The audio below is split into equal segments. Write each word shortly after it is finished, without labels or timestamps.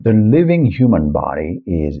The living human body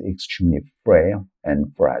is extremely frail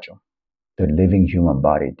and fragile. The living human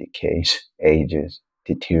body decays, ages,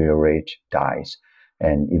 deteriorates, dies,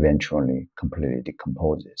 and eventually completely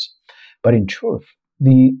decomposes. But in truth,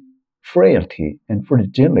 the frailty and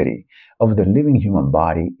fragility of the living human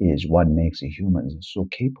body is what makes humans so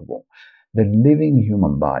capable. The living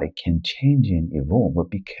human body can change and evolve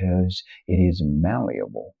because it is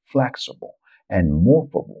malleable, flexible, and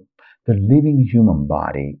morphable. The living human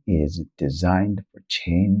body is designed for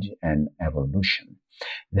change and evolution.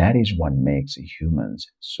 That is what makes humans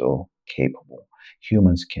so capable.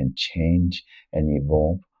 Humans can change and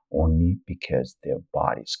evolve only because their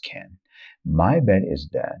bodies can. My bet is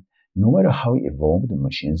that no matter how evolved the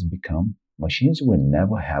machines become, machines will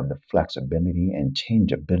never have the flexibility and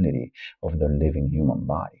changeability of the living human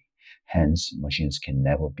body. Hence, machines can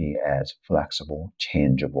never be as flexible,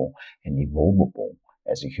 changeable, and evolvable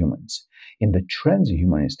as humans. In the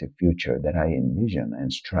transhumanistic future that I envision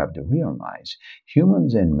and strive to realize,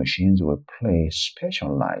 humans and machines will play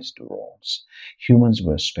specialized roles. Humans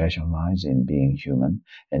will specialize in being human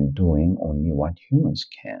and doing only what humans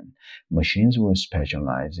can. Machines will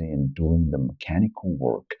specialize in doing the mechanical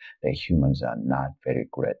work that humans are not very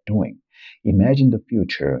good at doing. Imagine the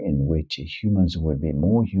future in which humans will be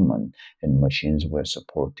more human and machines will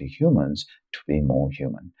support the humans to be more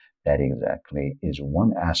human. That exactly is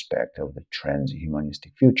one aspect of the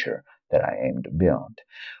transhumanistic future that I aim to build.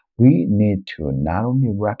 We need to not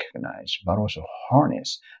only recognize but also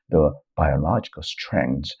harness the biological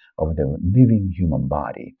strengths of the living human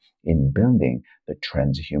body in building the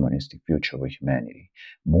transhumanistic future of humanity.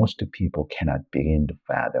 Most people cannot begin to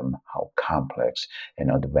fathom how complex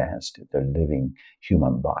and advanced the living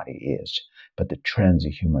human body is. But the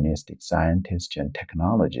transhumanistic scientists and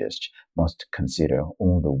technologists must consider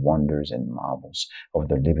all the wonders and marvels of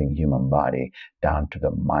the living human body down to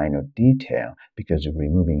the minor detail, because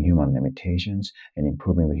removing human limitations and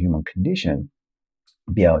improving the human condition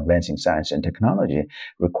via advancing science and technology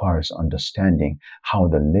requires understanding how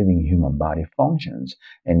the living human body functions,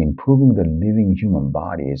 and improving the living human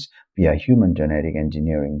bodies via human genetic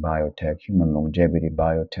engineering biotech, human longevity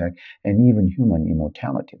biotech, and even human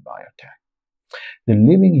immortality biotech. The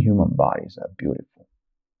living human bodies are beautiful.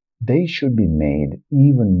 They should be made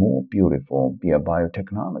even more beautiful via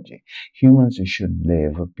biotechnology. Humans should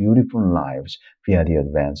live beautiful lives via the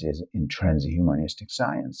advances in transhumanistic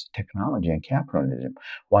science, technology, and capitalism,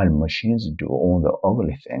 while machines do all the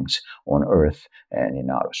ugly things on Earth and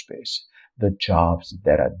in outer space. The jobs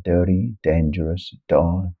that are dirty, dangerous,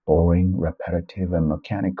 dull, boring, repetitive, and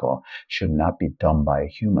mechanical should not be done by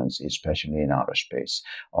humans, especially in outer space.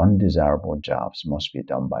 Undesirable jobs must be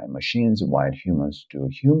done by machines, while humans do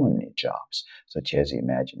human jobs, such as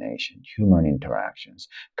imagination, human interactions,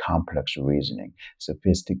 complex reasoning,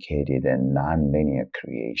 sophisticated and nonlinear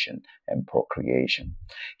creation and procreation.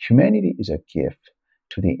 Humanity is a gift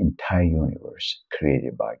to the entire universe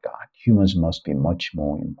created by God. Humans must be much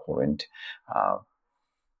more important. Uh,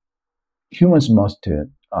 Humans must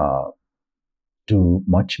do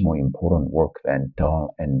much more important work than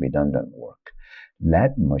dull and redundant work.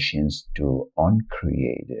 Let machines do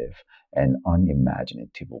uncreative and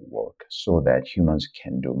unimaginative work so that humans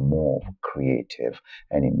can do more creative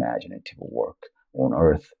and imaginative work on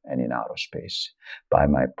Earth and in outer space. Buy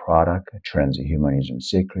my product, Transhumanism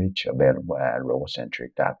Secrets, available at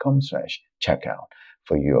robocentric.com/checkout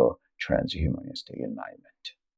for your transhumanistic enlightenment.